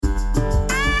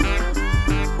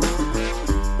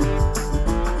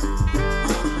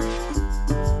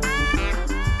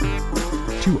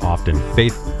often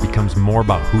faith becomes more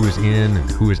about who is in and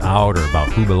who is out, or about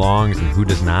who belongs and who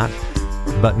does not.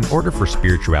 But in order for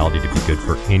spirituality to be good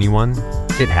for anyone,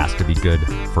 it has to be good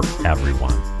for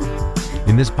everyone.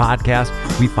 In this podcast,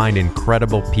 we find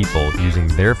incredible people using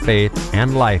their faith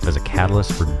and life as a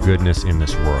catalyst for goodness in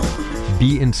this world.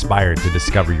 Be inspired to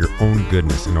discover your own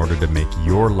goodness in order to make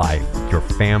your life, your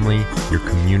family, your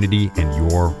community, and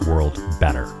your world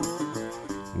better.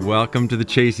 Welcome to the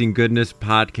Chasing Goodness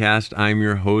podcast. I'm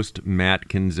your host, Matt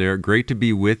Kinzer. Great to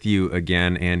be with you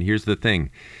again. And here's the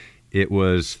thing. It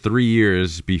was 3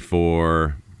 years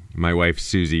before my wife,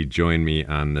 Susie, joined me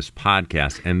on this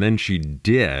podcast. And then she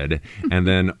did. And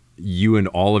then you and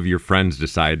all of your friends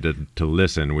decided to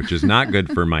listen, which is not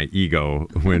good for my ego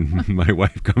when my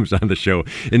wife comes on the show.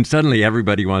 And suddenly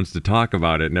everybody wants to talk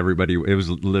about it. And it was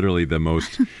literally the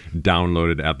most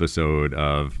downloaded episode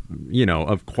of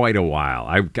quite a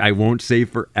while. I won't say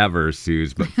forever,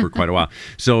 Suze, but for quite a while.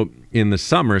 So in the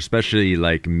summer, especially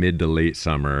like mid to late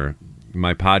summer,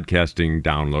 my podcasting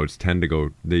downloads tend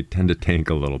to tank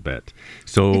a little bit.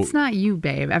 So it's not you,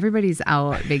 babe. Everybody's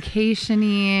out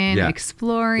vacationing,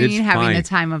 exploring, having the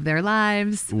time of their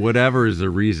lives. Whatever is the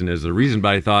reason. But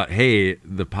I thought, hey,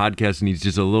 the podcast needs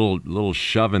just a little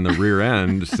shove in the rear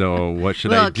end. So what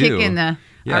should I do? Kick in the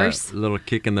arse. A little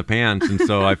kick in the pants. And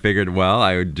so I figured, well,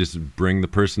 I would just bring the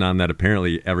person on that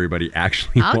apparently everybody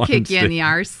actually I'll kick you in the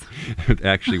arse.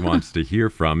 Actually wants to hear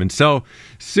from. And so,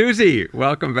 Susie,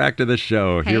 welcome back to the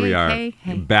show. Here we are, hey.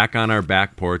 Back on our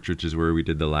back porch, which is where we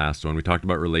did the last one. We talked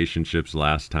about relationships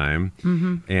last time.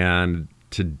 Mm-hmm. And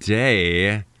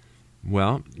today,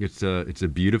 well, it's a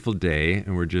beautiful day,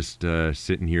 and we're just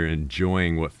sitting here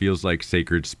enjoying what feels like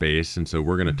sacred space. And so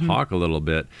we're going to talk a little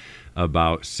bit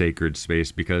about sacred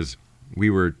space, because we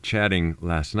were chatting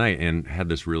last night and had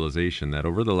this realization that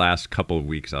over the last couple of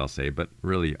weeks, I'll say, but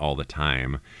really all the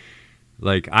time,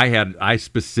 like I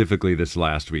specifically this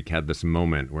last week had this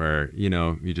moment where,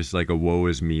 you just like a woe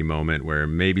is me moment where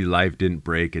maybe life didn't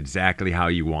break exactly how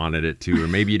you wanted it to, or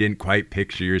maybe you didn't quite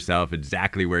picture yourself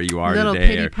exactly where you are little today.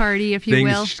 Little pity party, if you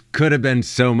will. Things could have been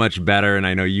so much better, and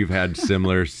I know you've had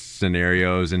similar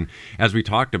scenarios. And as we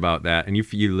talked about that, and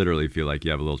you literally feel like you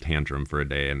have a little tantrum for a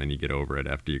day, and then you get over it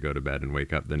after you go to bed and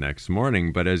wake up the next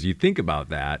morning. But as you think about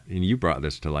that, and you brought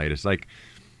this to light, it's like,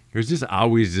 there's just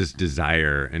always this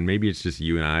desire, and maybe it's just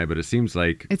you and I, but it seems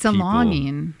like it's a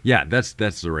longing. Yeah, that's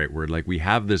the right word. Like we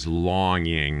have this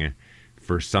longing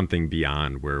for something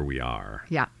beyond where we are.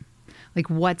 Yeah. Like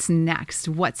what's next?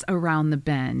 What's around the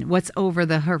bend? What's over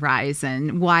the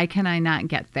horizon? Why can I not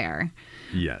get there?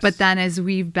 Yes. But then as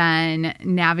we've been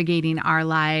navigating our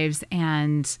lives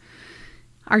and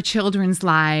our children's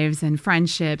lives and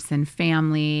friendships and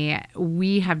family,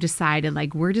 we have decided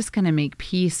like we're just going to make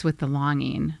peace with the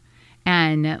longing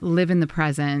and live in the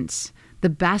present the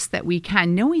best that we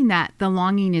can, knowing that the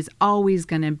longing is always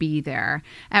going to be there.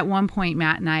 At one point,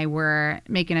 Matt and I were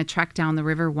making a trek down the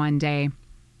river one day,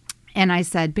 and I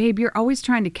said, babe, you're always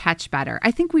trying to catch better. I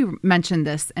think we mentioned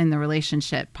this in the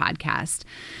relationship podcast,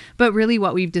 but really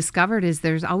what we've discovered is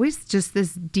there's always just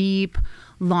this deep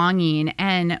longing,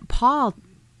 and Paul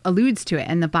alludes to it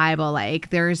in the Bible. Like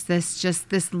there's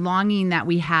this longing that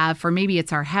we have for, maybe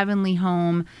it's our heavenly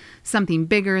home, something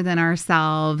bigger than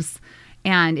ourselves.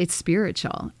 And it's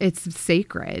spiritual, it's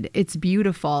sacred, it's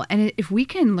beautiful. And if we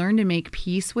can learn to make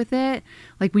peace with it,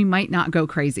 like we might not go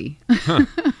crazy.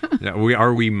 Yeah,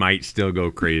 we might still go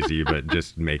crazy, but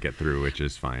just make it through, which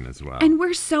is fine as well. And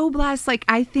we're so blessed. Like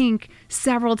I think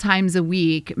several times a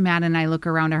week, Matt and I look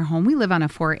around our home. We live on a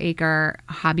 4-acre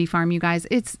hobby farm, you guys.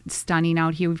 It's stunning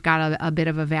out here. We've got a bit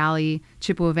of a valley,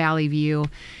 Chippewa Valley view.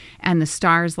 And the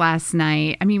stars last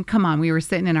night, I mean, come on, we were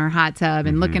sitting in our hot tub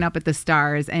and looking up at the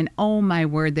stars, and oh my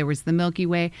word, there was the Milky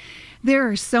Way. There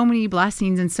are so many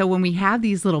blessings. And so when we have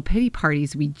these little pity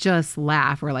parties, we just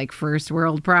laugh. We're like first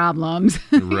world problems.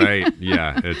 Right.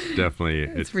 Yeah. It's definitely,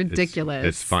 it's ridiculous.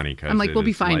 It's funny. I'm like, we'll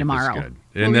be fine tomorrow.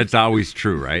 And that's always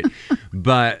true, right?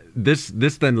 But this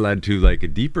then led to like a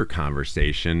deeper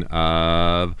conversation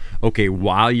of, okay,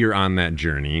 while you're on that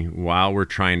journey, while we're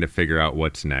trying to figure out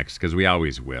what's next, because we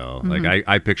always will. Like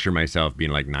I picture myself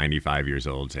being like 95 years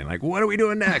old saying like, what are we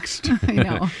doing next? I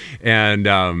know.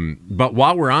 And, but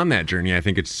while we're on that journey, I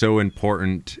think it's so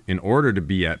important in order to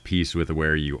be at peace with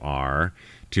where you are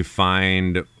to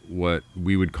find what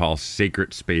we would call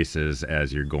sacred spaces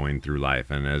as you're going through life.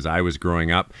 And as I was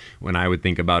growing up, when I would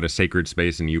think about a sacred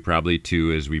space, and you probably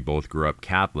too, as we both grew up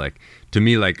Catholic, to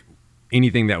me, like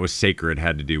anything that was sacred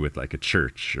had to do with like a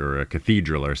church or a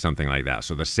cathedral or something like that.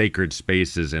 So the sacred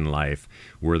spaces in life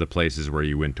were the places where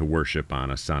you went to worship on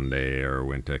a Sunday or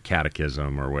went to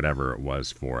catechism or whatever it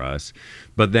was for us.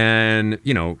 But then,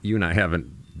 you know, you and I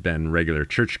haven't been regular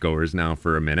churchgoers now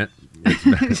for a minute.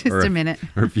 Just a minute.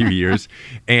 Or a few years.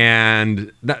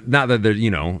 And not that there,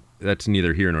 you know, that's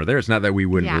neither here nor there. It's not that we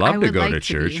wouldn't love to go to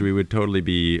church. We would totally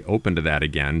be open to that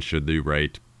again should the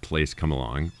right place come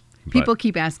along. People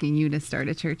keep asking you to start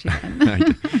a church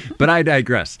again. But I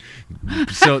digress.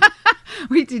 So,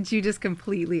 wait, did you just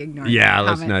completely ignore that? Yeah,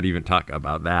 let's not even talk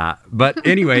about that. But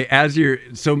anyway,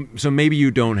 so maybe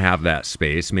you don't have that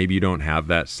space. Maybe you don't have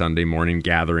that Sunday morning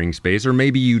gathering space, or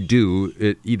maybe you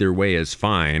do. Either way is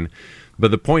fine. But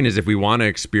the point is, if we want to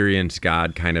experience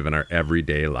God kind of in our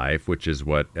everyday life, which is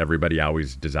what everybody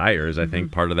always desires, I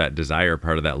think part of that desire,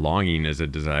 part of that longing is a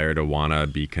desire to want to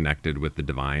be connected with the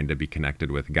divine, to be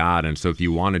connected with God. And so if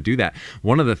you want to do that,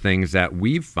 one of the things that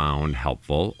we've found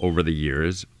helpful over the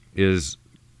years is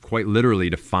quite literally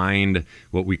to find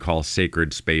what we call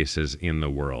sacred spaces in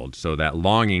the world. So that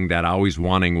longing, that always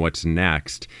wanting what's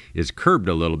next is curbed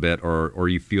a little bit, or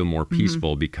you feel more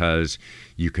peaceful because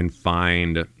you can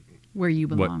find where you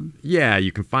belong.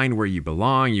 You can find where you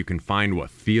belong. You can find what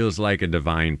feels like a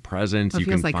divine presence. What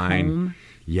feels like home.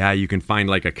 Yeah, you can find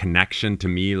like a connection. To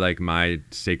me, like my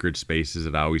sacred spaces,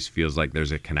 it always feels like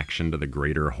there's a connection to the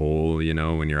greater whole, you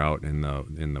know, when you're out in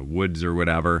the woods or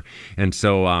whatever. And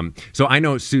so so I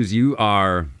know, Suze, you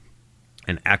are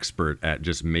an expert at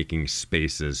just making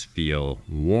spaces feel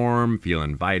warm, feel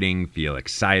inviting, feel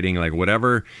exciting, like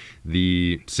whatever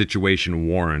the situation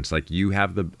warrants. Like you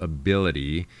have the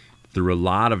ability through a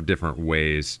lot of different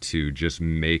ways to just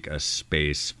make a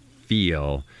space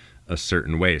feel a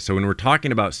certain way. So when we're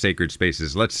talking about sacred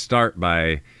spaces, let's start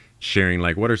by sharing,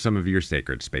 like, what are some of your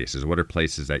sacred spaces? What are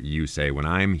places that you say, when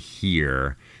I'm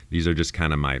here, these are just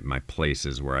kind of my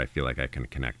places where I feel like I can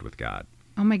connect with God?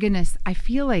 Oh my goodness. I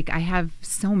feel like I have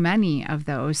so many of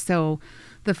those. So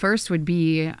the first would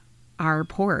be our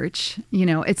porch. You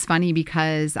know, it's funny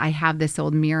because I have this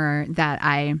old mirror that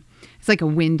it's like a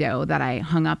window that I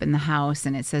hung up in the house,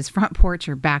 and it says front porch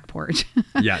or back porch.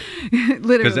 Yeah.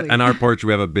 Literally. Because on our porch,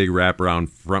 we have a big wraparound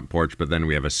front porch, but then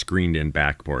we have a screened-in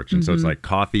back porch. And so it's like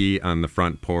coffee on the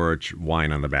front porch,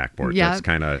 wine on the back porch. Yep. That's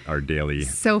kind of our daily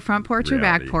So front porch reality.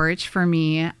 Or back porch for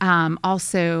me.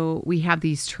 Also, we have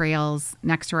these trails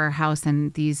next to our house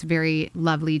and these very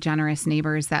lovely, generous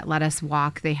neighbors that let us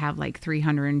walk. They have like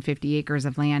 350 acres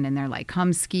of land, and they're like,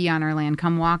 come ski on our land,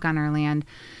 come walk on our land.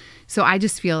 So I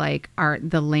just feel like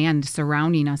the land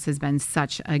surrounding us has been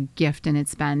such a gift, and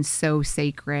it's been so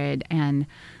sacred. And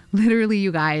literally,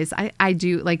 you guys, I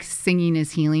do, like, singing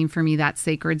is healing for me, that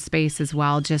sacred space as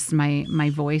well. Just my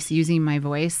voice, using my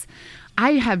voice.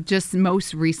 I have just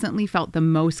most recently felt the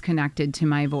most connected to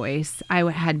my voice. I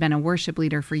had been a worship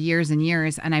leader for years and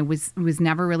years, and I was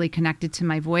never really connected to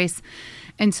my voice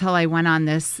until I went on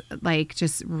this, like,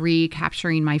 just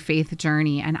recapturing my faith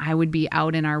journey. And I would be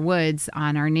out in our woods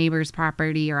on our neighbor's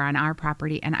property or on our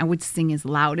property, and I would sing as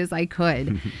loud as I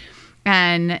could.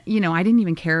 And, you know, I didn't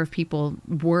even care if people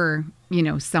were, you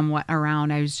know, somewhat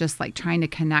around. I was just like trying to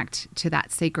connect to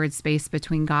that sacred space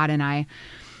between God and I.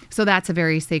 So that's a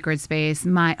very sacred space.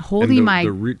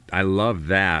 I love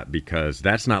that, because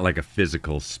that's not like a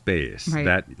physical space. Right.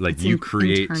 That, like, it's you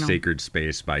create internal. Sacred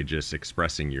space by just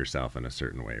expressing yourself in a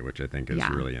certain way, which I think is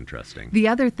really interesting. The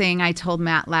other thing I told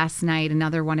Matt last night,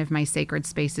 another one of my sacred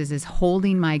spaces, is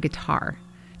holding my guitar.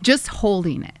 Just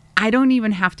holding it. I don't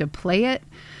even have to play it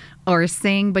or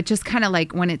sing, but just kind of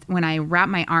like when I wrap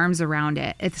my arms around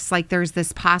it, it's like there's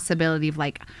this possibility of,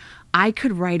 like, I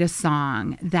could write a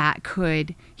song that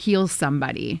could heal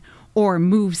somebody or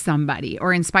move somebody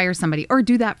or inspire somebody or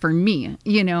do that for me,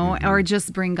 you know, or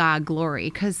just bring God glory.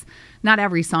 Because not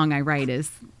every song I write is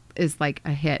like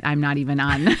a hit. I'm not even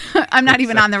on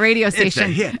on the radio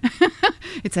station. It's a hit.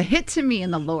 It's a hit to me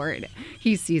in the Lord.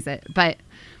 He sees it. But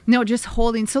no, just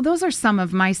holding. So those are some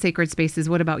of my sacred spaces.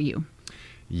 What about you?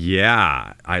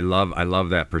 Yeah, I love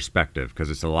that perspective, because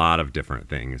it's a lot of different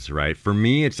things, right? For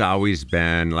me, it's always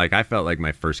been like, I felt like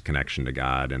my first connection to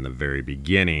God in the very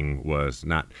beginning was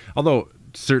not, although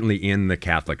certainly in the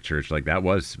Catholic Church, like, that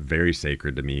was very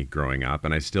sacred to me growing up,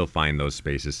 and I still find those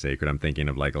spaces sacred. I'm thinking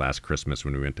of, like, last Christmas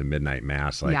when we went to midnight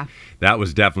mass, like, that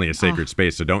was definitely a sacred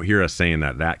space. So don't hear us saying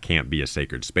that can't be a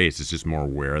sacred space. It's just more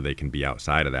where they can be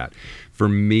outside of that. For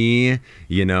me,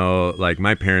 you know, like,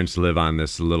 my parents live on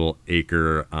this little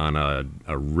acre on a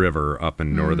river up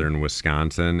in northern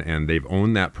Wisconsin, and they've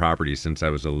owned that property since I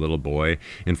was a little boy.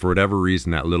 And for whatever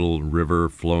reason, that little river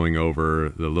flowing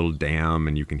over the little dam,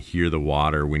 and you can hear the water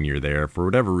water when you're there. For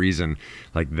whatever reason,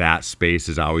 like that space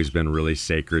has always been really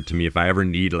sacred to me. If I ever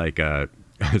need like a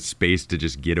space to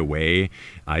just get away,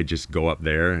 I just go up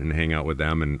there and hang out with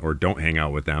them, or don't hang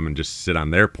out with them and just sit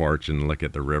on their porch and look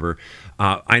at the river.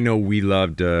 I know we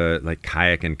loved like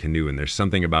kayak and canoe, and there's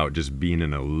something about just being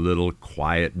in a little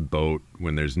quiet boat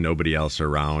when there's nobody else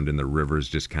around and the river's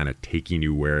just kind of taking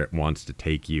you where it wants to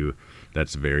take you.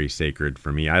 That's very sacred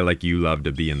for me. I, like you, love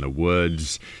to be in the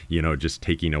woods, just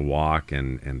taking a walk,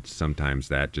 and sometimes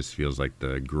that just feels like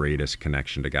the greatest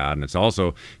connection to God. And it's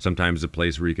also sometimes a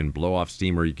place where you can blow off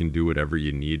steam, or you can do whatever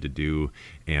you need to do.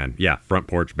 And yeah, front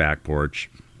porch, back porch.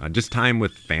 Just time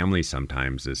with family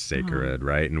sometimes is sacred,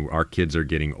 right? And our kids are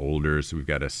getting older, so we've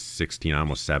got a 16,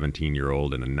 almost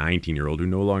 17-year-old and a 19-year-old who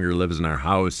no longer lives in our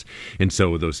house. And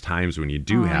so those times when you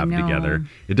do have together,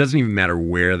 it doesn't even matter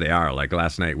where they are. Like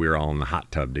last night, we were all in the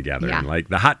hot tub together, and like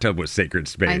the hot tub was sacred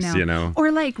space,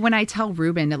 Or like when I tell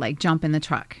Ruben to like jump in the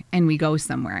truck and we go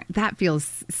somewhere, that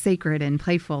feels sacred and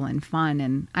playful and fun.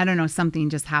 And I don't know,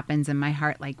 something just happens in my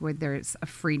heart, like where there's a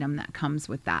freedom that comes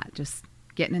with that. Just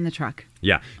getting in the truck.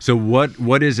 Yeah. So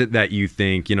what is it that you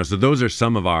think, so those are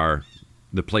some of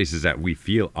the places that we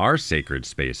feel are sacred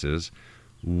spaces.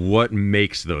 What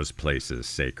makes those places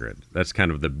sacred? That's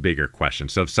kind of the bigger question.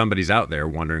 So if somebody's out there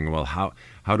wondering, well, how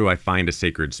do I find a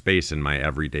sacred space in my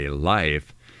everyday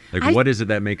life? Like, what is it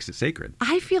that makes it sacred?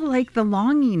 I feel like the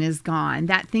longing is gone.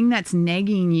 That thing that's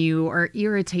nagging you or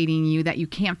irritating you that you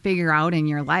can't figure out in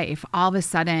your life. All of a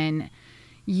sudden,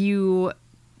 you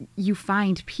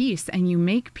find peace, and you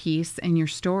make peace in your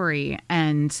story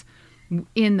and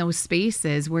in those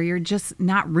spaces where you're just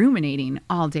not ruminating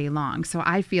all day long. So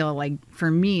I feel like for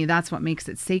me, that's what makes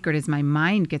it sacred, is my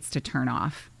mind gets to turn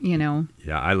off, Yeah,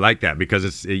 I like that, because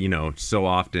it's, so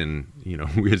often,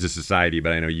 we as a society,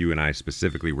 but I know you and I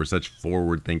specifically, we're such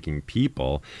forward-thinking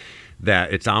people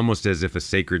that it's almost as if a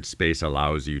sacred space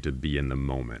allows you to be in the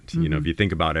moment. Mm-hmm. If you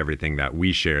think about everything that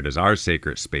we shared as our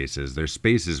sacred spaces, there's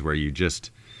spaces where you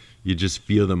just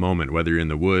feel the moment, whether you're in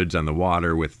the woods, on the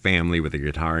water, with family, with a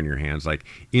guitar in your hands. Like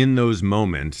in those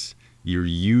moments, you're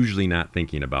usually not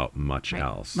thinking about much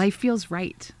else. Life feels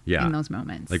right in those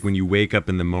moments. Like when you wake up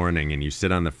in the morning and you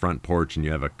sit on the front porch and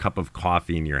you have a cup of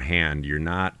coffee in your hand, you're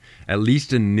not, at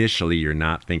least initially, you're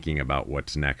not thinking about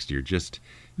what's next. You're just,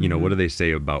 what do they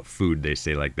say about food? They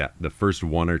say like that the first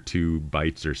one or two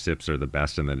bites or sips are the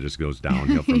best, and then it just goes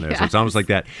downhill from there. Yes. So it's almost like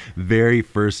that very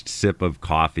first sip of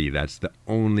coffee. That's the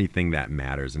only thing that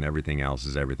matters, and everything else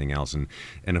is everything else.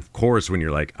 And of course, when you're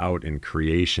like out in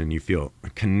creation, you feel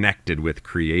connected with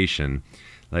creation.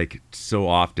 Like so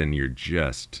often you're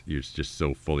just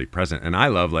so fully present. And I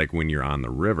love like when you're on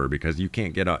the river, because you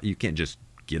can't just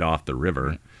get off the river.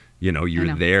 Right.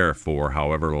 You're there for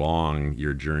however long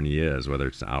your journey is, whether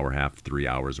it's an hour, half, 3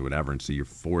 hours, or whatever. And so you're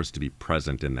forced to be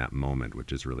present in that moment,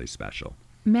 which is really special.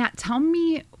 Matt, tell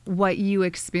me what you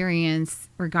experience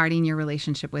regarding your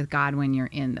relationship with God when you're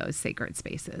in those sacred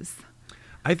spaces.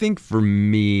 I think for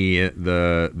me,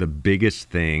 the biggest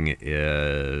thing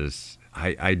is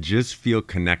I just feel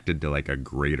connected to like a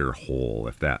greater whole,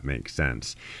 if that makes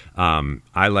sense.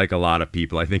 I, like a lot of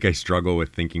people, I think I struggle with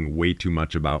thinking way too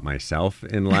much about myself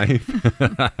in life.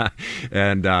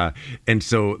 And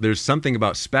so there's something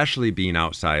about, especially being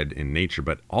outside in nature,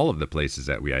 but all of the places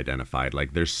that we identified,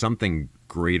 like there's something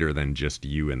greater than just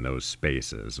you in those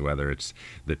spaces, whether it's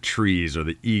the trees or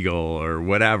the eagle or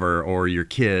whatever, or your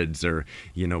kids, or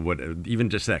even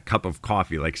just that cup of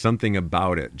coffee. Like something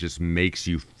about it just makes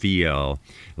you feel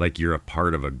like you're a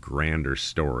part of a grander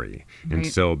story. Right. And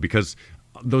so because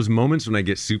those moments when I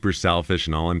get super selfish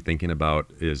and all I'm thinking about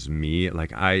is me,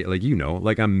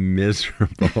 I'm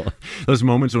miserable. Those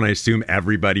moments when I assume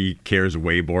everybody cares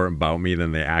way more about me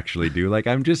than they actually do. Like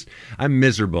I'm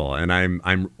miserable, and I'm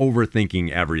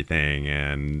overthinking everything,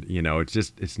 and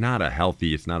it's not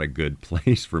a good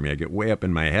place for me. I get way up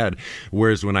in my head.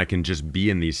 Whereas when I can just be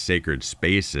in these sacred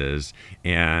spaces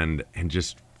and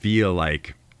just feel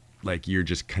like you're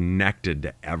just connected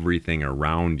to everything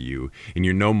around you, and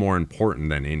you're no more important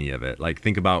than any of it. Like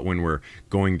think about when we're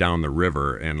going down the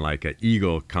river and like an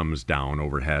eagle comes down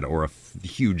overhead, or a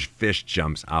huge fish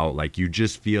jumps out. Like you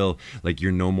just feel like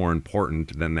you're no more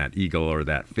important than that eagle or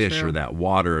that fish. True. Or that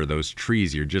water or those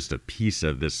trees. You're just a piece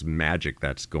of this magic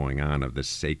that's going on, of this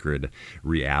sacred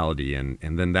reality. And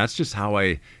then that's just how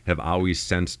I have always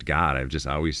sensed God. I've just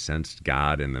always sensed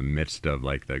God in the midst of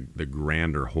like the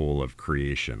grander whole of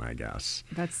creation, I guess.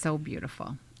 That's so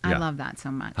beautiful. I love that so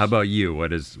much. How about you?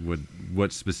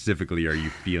 What specifically are you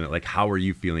feeling? Like, how are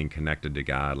you feeling connected to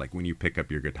God? Like when you pick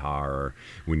up your guitar, or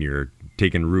when you're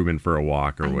taking Ruben for a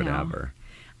walk, or whatever.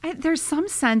 There's some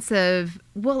sense of,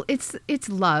 well, it's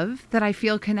love that I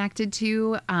feel connected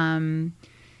to.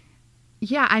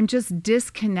 Yeah, I'm just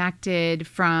disconnected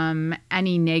from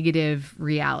any negative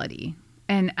reality.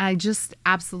 And I just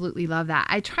absolutely love that.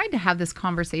 I tried to have this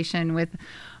conversation with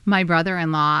my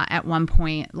brother-in-law at one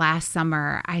point last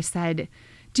summer. I said,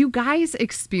 do guys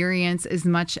experience as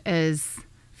much as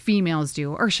females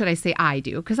do? Or should I say I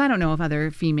do? Because I don't know if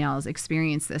other females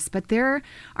experience this. But there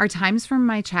are times from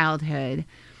my childhood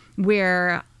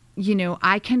where,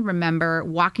 I can remember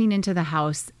walking into the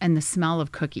house and the smell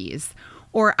of cookies.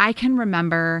 Or I can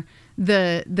remember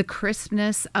the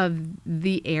crispness of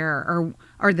the air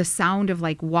or the sound of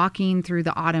like walking through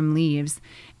the autumn leaves.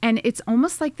 And it's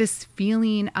almost like this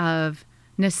feeling of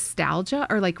nostalgia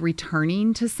or like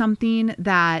returning to something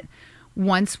that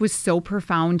once was so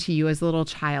profound to you as a little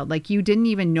child. Like you didn't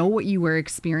even know what you were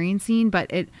experiencing,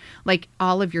 but it like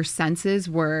all of your senses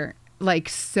were like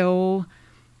so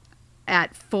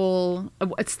at full,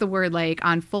 what's the word, like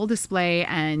on full display,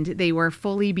 and they were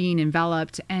fully being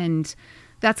enveloped. And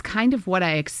that's kind of what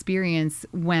I experience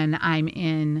when I'm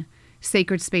in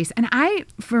sacred space. And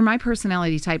for my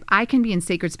personality type, I can be in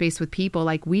sacred space with people.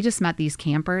 Like we just met these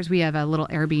campers. We have a little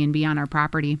Airbnb on our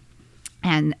property,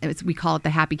 and we call it the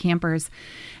Happy Campers.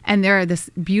 And they're this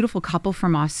beautiful couple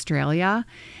from Australia.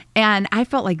 And I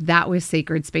felt like that was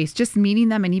sacred space, just meeting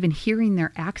them and even hearing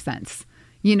their accents.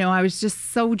 I was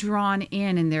just so drawn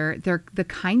in, and the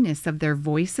kindness of their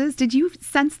voices. Did you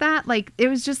sense that? Like, it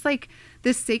was just like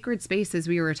this sacred space as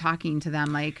we were talking to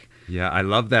them. Like, yeah, I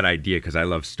love that idea because I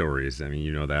love stories. I mean,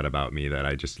 you know that about me, that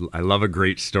I love a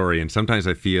great story. And sometimes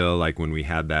I feel like when we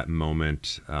had that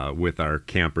moment with our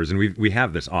campers, and we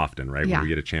have this often, right? Yeah. When we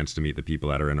get a chance to meet the people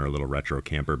that are in our little retro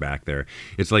camper back there,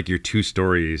 it's like your two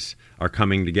stories are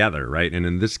coming together, right? And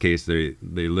in this case, they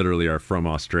literally are from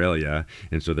Australia,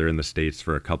 and so they're in the States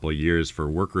for a couple of years for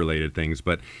work-related things.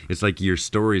 But it's like your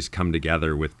stories come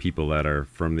together with people that are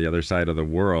from the other side of the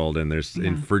world, and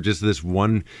and for just this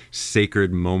one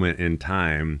sacred moment in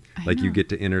time, like you get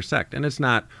to intersect. And it's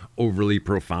not overly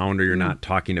profound, or you're not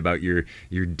talking about your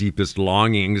deepest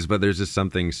longings, but there's just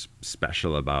something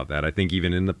special about that. I think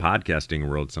even in the podcasting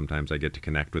world, sometimes I get to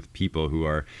connect with people who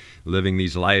are living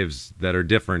these lives that are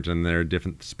different, and they're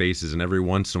different spaces. And every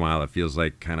once in a while, it feels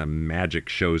like kind of magic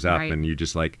shows up, Right. and you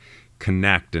just like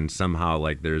connect, and somehow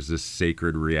like there's this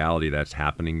sacred reality that's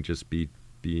happening just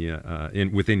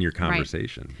within your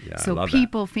conversation. Right. Yeah, so I love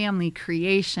people, family,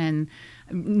 creation,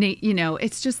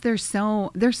 it's just there's so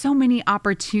many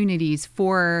opportunities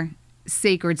for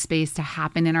sacred space to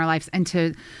happen in our lives, and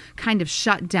to kind of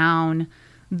shut down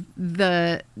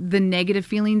the negative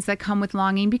feelings that come with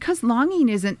longing, because longing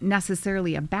isn't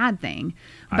necessarily a bad thing.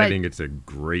 But I think it's a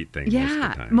great thing.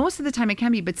 Yeah, most of the time it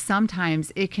can be, but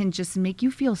sometimes it can just make you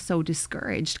feel so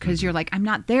discouraged because you're like, I'm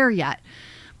not there yet.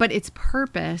 But it's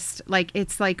purposed, like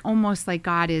it's like almost like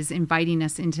God is inviting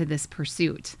us into this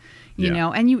pursuit, you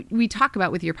know. And we talk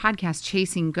about with your podcast,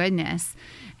 chasing goodness,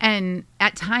 and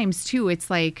at times too,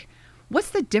 it's like, what's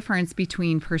the difference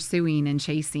between pursuing and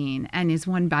chasing, and is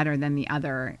one better than the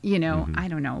other? I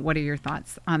don't know. What are your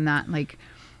thoughts on that? Like,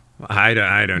 I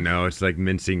don't know. It's like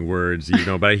mincing words,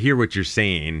 but I hear what you're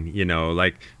saying.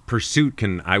 Like pursuit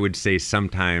can, I would say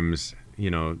sometimes,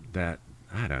 that.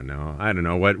 I don't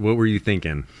know. What were you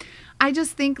thinking? I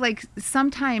just think like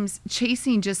sometimes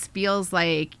chasing just feels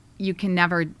like you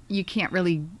can't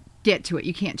really get to it.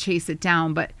 You can't chase it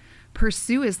down. But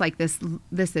pursue is like this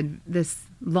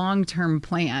long-term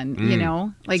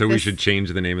plan, Like so we should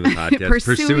change the name of the podcast.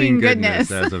 Pursuing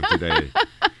goodness as of today.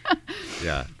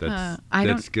 Yeah,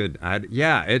 that's good.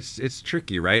 It's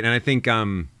tricky, right? And I think,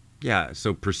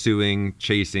 so pursuing,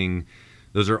 chasing,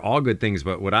 those are all good things.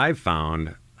 But what I've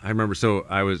found, I remember,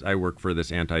 I work for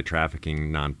this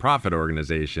anti-trafficking nonprofit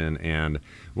organization, and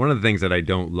one of the things that I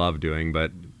don't love doing,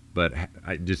 but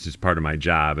just as part of my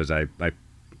job, is I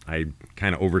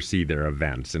kind of oversee their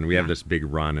events, and we have this big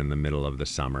run in the middle of the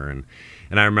summer, and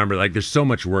I remember like there's so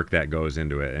much work that goes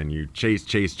into it, and you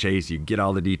chase, you get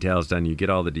all the details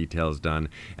done,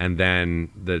 and then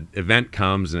the event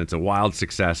comes and it's a wild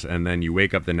success, and then you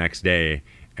wake up the next day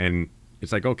and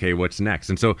it's like, okay, what's next?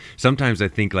 And so sometimes I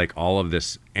think like all of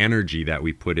this energy that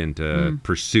we put into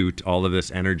pursuit, all of this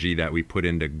energy that we put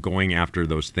into going after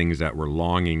those things that we're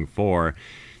longing for,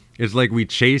 it's like we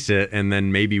chase it, and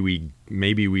then maybe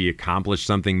we accomplish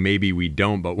something, maybe we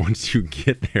don't. But once you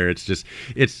get there,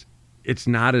 it's it's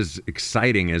not as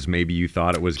exciting as maybe you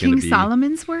thought it was going to be. King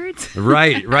Solomon's words.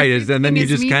 Right. And then you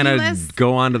just kind meaningless. of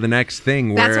go on to the next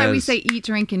thing. That's why we say eat,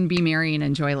 drink, and be merry and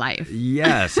enjoy life.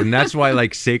 Yes, and that's why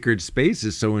like sacred space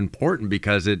is so important,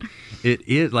 because it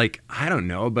is like, I don't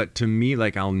know, but to me,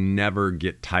 like, I'll never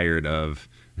get tired of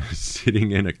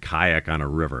sitting in a kayak on a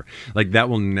river. Like, that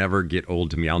will never get old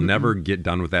to me. I'll never get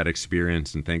done with that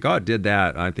experience and think, oh, I did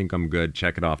that, I think I'm good,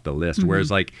 check it off the list.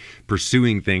 Whereas like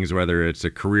pursuing things, whether it's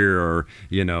a career or,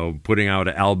 you know, putting out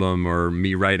an album or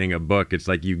me writing a book, it's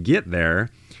like you get there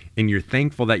and you're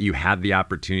thankful that you had the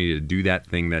opportunity to do that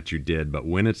thing that you did. But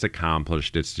when it's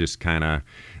accomplished, it's just kind of,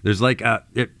 there's like a,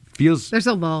 it feels, there's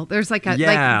a lull. There's like a,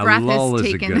 yeah, like breath lull is is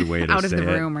a taken good way to out of say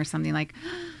the it. room or something like.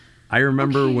 I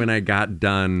remember when I got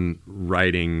done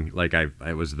writing, like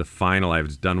I was the final, I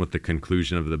was done with the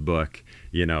conclusion of the book,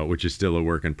 you know, which is still a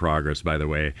work in progress, by the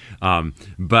way.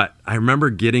 But I remember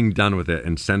getting done with it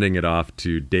and sending it off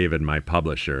to David, my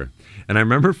publisher. And I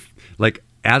remember like,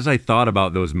 as I thought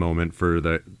about those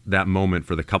that moment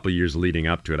for the couple years leading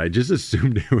up to it, I just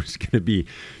assumed it was going to be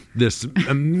this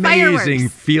amazing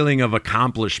feeling of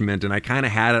accomplishment. And I kind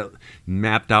of had it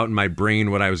mapped out in my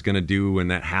brain what I was going to do when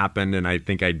that happened. And I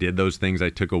think I did those things. I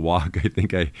took a walk. I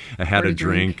think I had a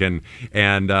drink. And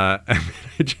I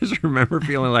just remember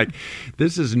feeling like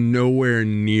this is nowhere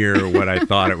near what I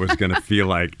thought it was going to feel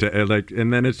like.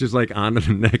 And then it's just like on to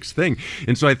the next thing.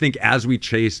 And so I think as we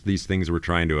chase these things we're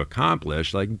trying to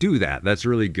accomplish, like, do that. That's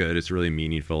really good. It's really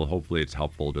meaningful. Hopefully it's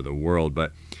helpful to the world.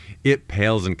 But it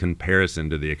pales in comparison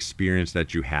to the experience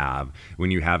that you have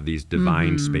when you have these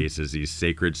divine spaces, these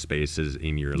sacred spaces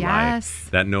in your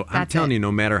life. I'm telling you,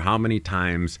 no matter how many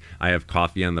times I have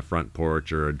coffee on the front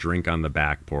porch or a drink on the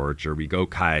back porch, or we go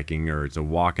kayaking, or it's a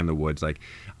walk in the woods, like,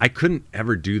 I couldn't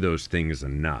ever do those things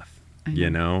enough, you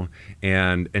know?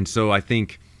 And so I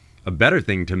think a better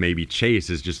thing to maybe chase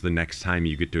is just the next time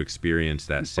you get to experience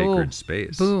that sacred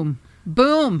space.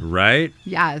 Boom. Right?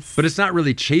 Yes. But it's not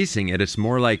really chasing it. It's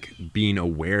more like being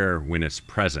aware when it's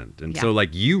present. And so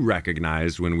like you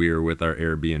recognized when we were with our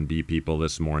Airbnb people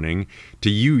this morning,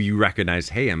 to you recognize,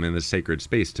 hey, I'm in this sacred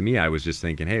space. To me, I was just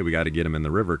thinking, hey, we got to get them in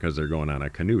the river because they're going on a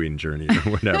canoeing journey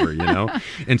or whatever, you know?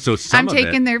 And so I'm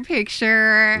taking their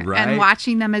picture and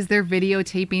watching them as they're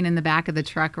videotaping in the back of the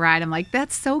truck ride. I'm like,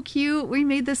 that's so cute. We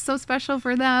made this so special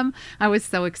for them. I was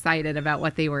so excited about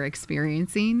what they were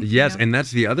experiencing. Yes. You know? And that's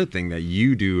the other thing that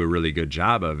you do a really good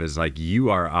job of, is like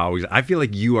I feel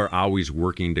like you are always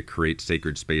working to create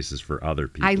sacred spaces for other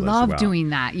people. I love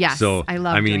doing that. Yes. So, I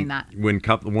love doing that.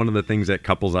 One of the things that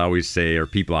couples always say, or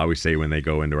people always say when they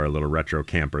go into our little retro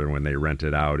camper and when they rent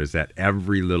it out, is that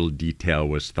every little detail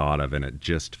was thought of and it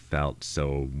just felt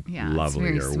so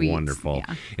lovely or sweet. Wonderful.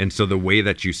 Yeah. And so the way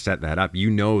that you set that up, you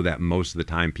know that most of the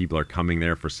time people are coming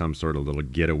there for some sort of little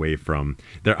getaway from,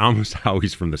 they're almost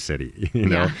always from the city, you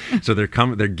know? Yeah. So they're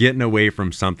getting away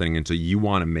from something, and so you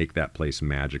want to make that place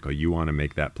magical. You want to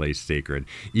make that place sacred.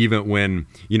 Even when,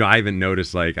 you know, I haven't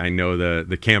noticed, like, I know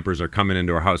the campers are coming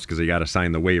into our house because they got to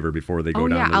sign the waiver before they go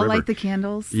down the river. I'll light the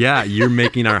candles. Yeah, you're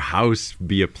making our house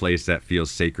be a place that feels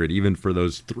sacred, even for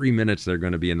those 3 minutes they're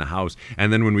going to be in the house.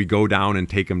 And then when we go down and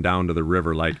take them down to the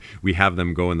river, like, we have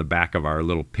them go in the back of our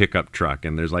little pickup truck,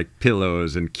 and there's like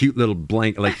pillows and cute little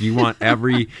blanket. Like, you want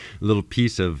every little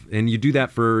piece of, and you do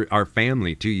that for our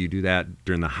family too. You do that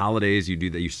during the holidays. You do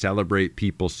that. You celebrate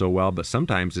people so well, but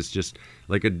sometimes it's just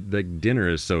like dinner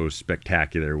is so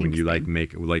spectacular when you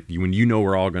when you know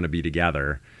we're all going to be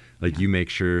together. Like, you make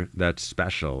sure that's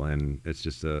special, and it's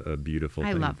just a beautiful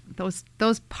thing. I love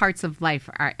those parts of life.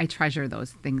 I treasure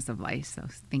those things of life. So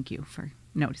thank you for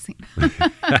noticing.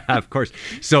 Of course.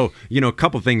 So, you know, a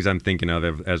couple things I'm thinking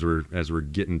of as we're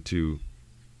getting to.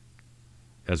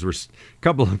 A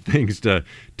couple of things to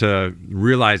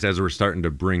realize as we're starting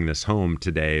to bring this home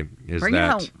today is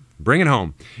bring it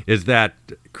home is that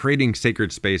creating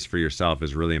sacred space for yourself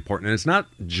is really important. And it's not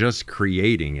just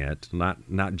creating it,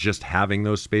 not just having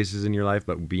those spaces in your life,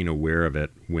 but being aware of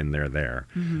it when they're there,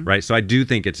 right? So I do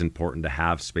think it's important to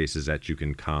have spaces that you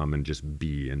can come and just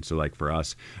be. And so, like, for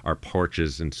us, our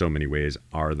porches in so many ways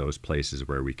are those places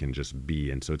where we can just be.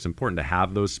 And so it's important to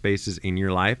have those spaces in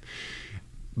your life.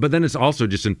 But then it's also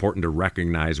just important to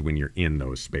recognize when you're in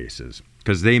those spaces,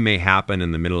 because they may happen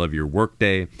in the middle of your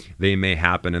workday. They may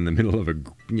happen in the middle of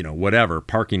a,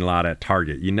 parking lot at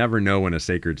Target. You never know when a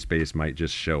sacred space might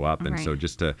just show up. And so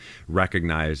just to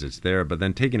recognize it's there, but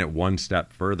then taking it one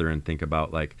step further and think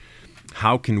about, like,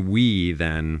 how can we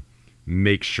then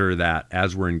make sure that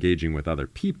as we're engaging with other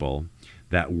people,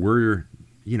 that we're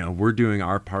we're doing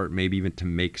our part, maybe even to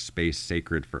make space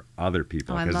sacred for other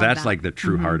people, I because love that's that. like the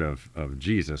true heart of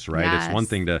Jesus, right? It's one Yes.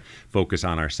 thing to focus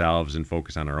on ourselves and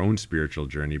focus on our own spiritual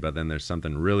journey, but then there's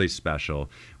something really special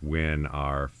when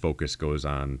our focus goes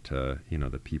on to,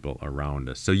 the people around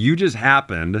us. So you just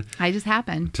happened I just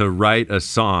happened. to write a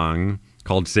song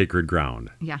called Sacred Ground.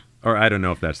 Yeah. Or I don't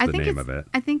know if that's the I think name of it.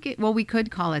 I think we could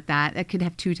call it that. It could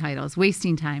have two titles: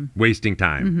 Wasting Time. Wasting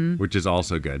Time, which is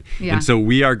also good. Yeah. And so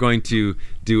we are going to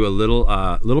do a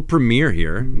little premiere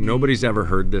here. Nobody's ever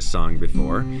heard this song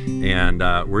before, and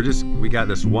we got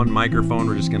this one microphone.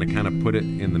 We're just going to kind of put it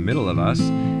in the middle of us,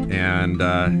 and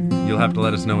you'll have to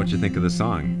let us know what you think of the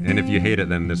song. And if you hate it,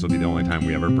 then this will be the only time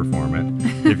we ever perform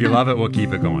it. If you love it, we'll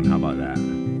keep it going. How about that?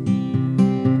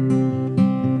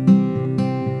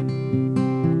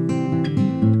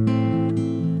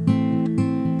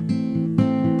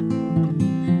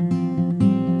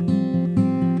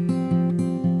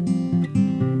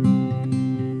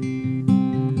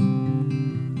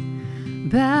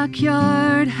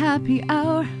 Backyard happy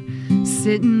hour,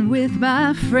 sitting with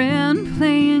my friend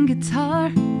playing guitar.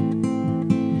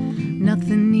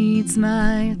 Nothing needs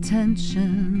my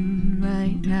attention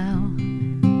right now.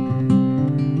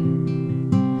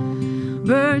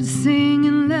 Birds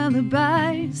singing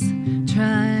lullabies,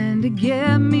 trying to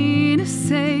get me to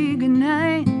say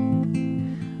goodnight.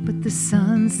 But the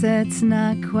sunset's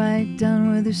not quite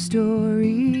done with her story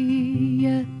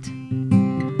yet.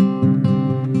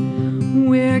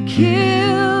 We're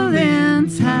killing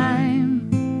time,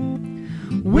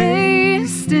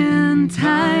 wasting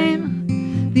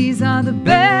time. These are the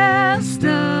best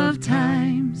of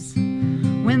times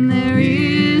when there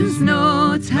is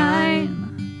no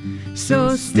time.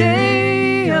 So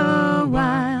stay a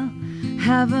while,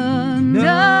 have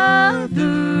another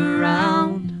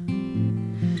round.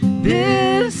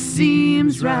 This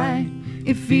seems right,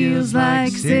 it feels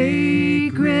like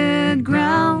sacred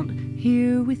ground.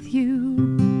 Here with you.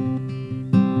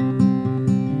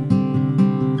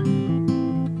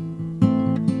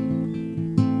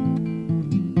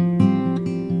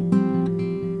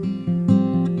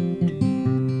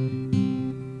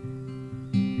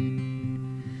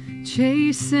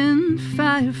 Chasing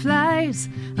fireflies,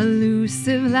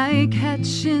 elusive like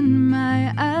catching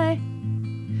my eye.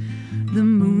 The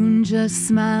moon just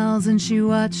smiles and she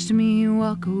watched me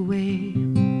walk away.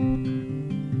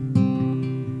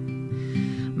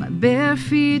 Bare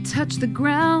feet touch the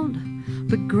ground,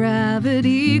 but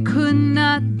gravity could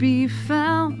not be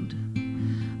found.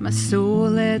 My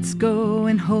soul lets go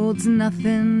and holds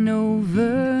nothing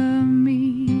over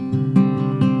me.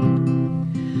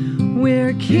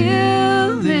 We're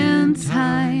killing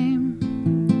time,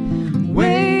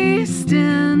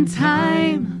 wasting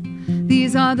time.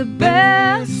 These are the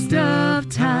best of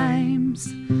times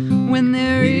when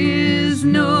there is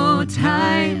no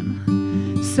time.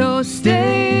 So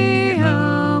stay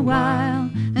a while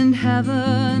and have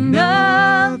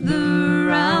another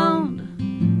round.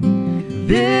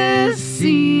 This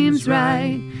seems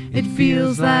right, it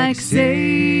feels like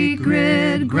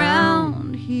sacred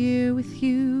ground. Here with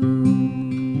you,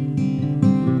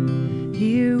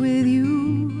 here with you.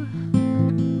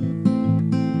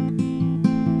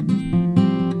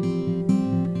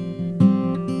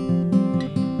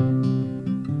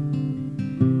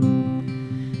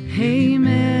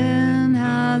 Amen,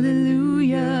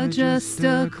 hallelujah, just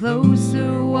a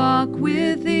closer walk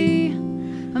with thee.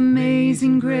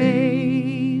 Amazing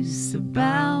grace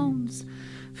abounds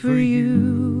for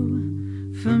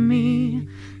you, for me.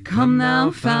 Come thou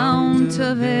fount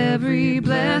of every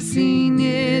blessing,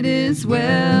 it is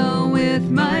well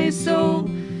with my soul.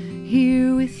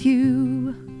 Here with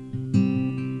you,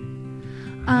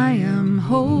 I am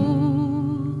whole.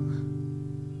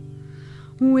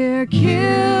 We're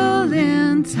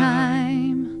killing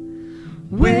time,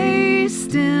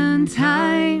 wasting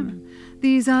time.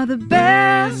 These are the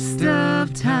best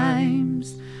of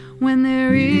times when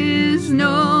there is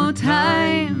no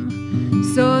time.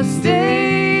 So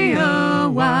stay a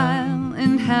while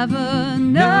and have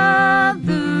another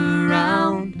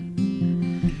round.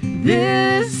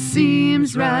 This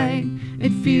seems right,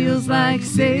 it feels like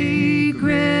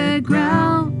sacred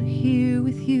ground. Here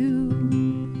with you,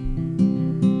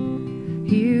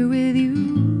 here with you.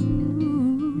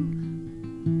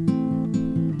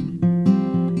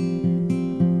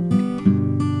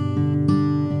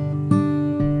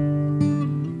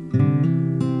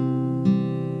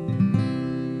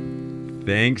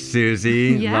 Thanks,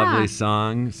 Susie. Yeah. Lovely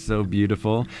song. So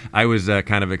beautiful. I was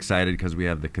kind of excited because we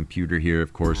have the computer here,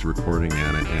 of course, recording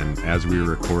on it. And as we were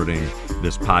recording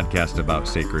this podcast about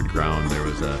Sacred Ground, there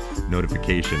was a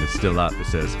notification. It's still up. It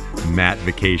says Matt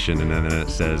Vacation, and then it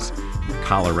says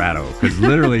Colorado. Because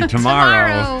literally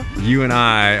tomorrow, you and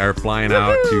I are flying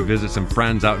out to visit some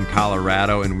friends out in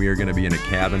Colorado, and we are going to be in a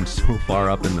cabin so far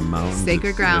up in the mountains.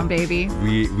 Sacred ground, baby.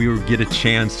 We will get a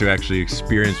chance to actually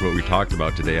experience what we talked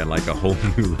about today on like a whole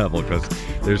new level, because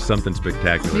there's something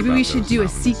spectacular. Maybe about we should those do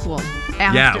mountains. a sequel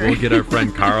after. Yeah, we'll get our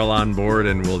friend Carl on board,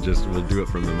 and we'll do it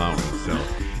from the mountains. So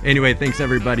anyway, thanks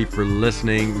everybody for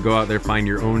listening. Go out there, find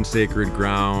your own sacred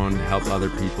ground, help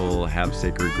other people have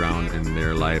sacred ground in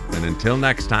their life. And until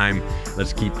next time,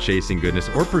 let's keep chasing goodness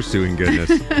or pursuing goodness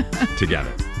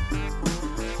together.